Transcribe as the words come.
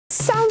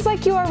Sounds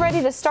like you are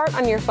ready to start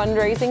on your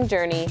fundraising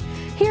journey.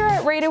 Here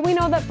at Rada, we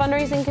know that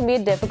fundraising can be a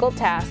difficult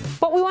task,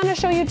 but we want to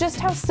show you just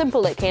how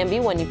simple it can be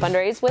when you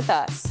fundraise with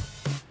us.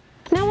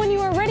 Now, when you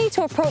are ready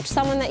to approach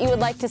someone that you would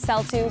like to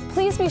sell to,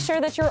 please be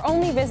sure that you're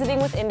only visiting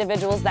with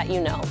individuals that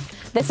you know.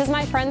 This is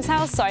my friend's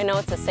house, so I know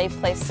it's a safe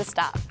place to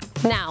stop.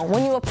 Now,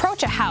 when you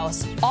approach a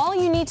house, all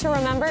you need to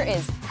remember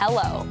is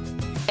hello.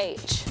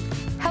 H.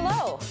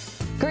 Hello.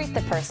 Greet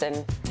the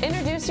person.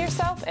 Introduce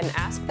yourself and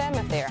ask them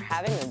if they are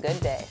having a good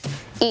day.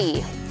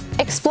 E.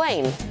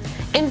 Explain.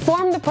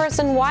 Inform the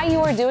person why you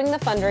are doing the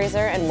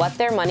fundraiser and what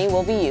their money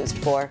will be used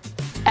for.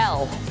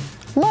 L.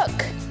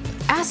 Look.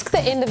 Ask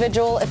the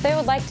individual if they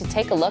would like to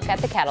take a look at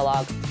the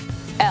catalog.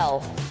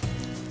 L.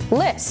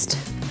 List.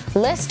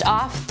 List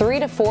off 3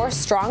 to 4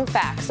 strong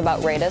facts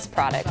about Rada's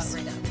products.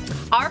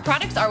 Our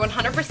products are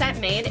 100%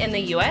 made in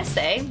the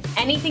USA.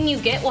 Anything you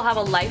get will have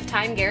a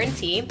lifetime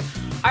guarantee.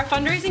 Our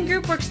fundraising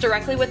group works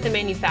directly with the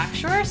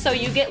manufacturer, so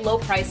you get low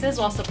prices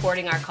while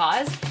supporting our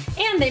cause,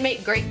 and they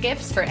make great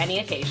gifts for any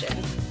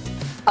occasion.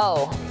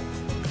 O.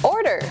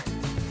 Order.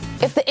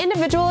 If the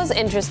individual is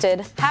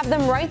interested, have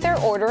them write their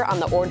order on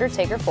the order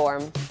taker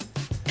form.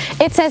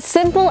 It's as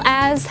simple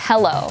as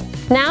hello.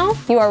 Now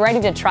you are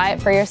ready to try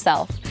it for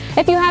yourself.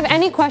 If you have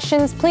any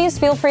questions, please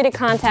feel free to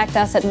contact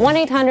us at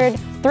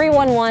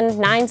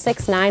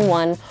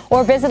 1-800-311-9691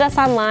 or visit us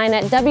online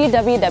at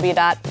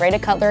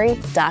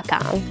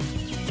www.radacutlery.com.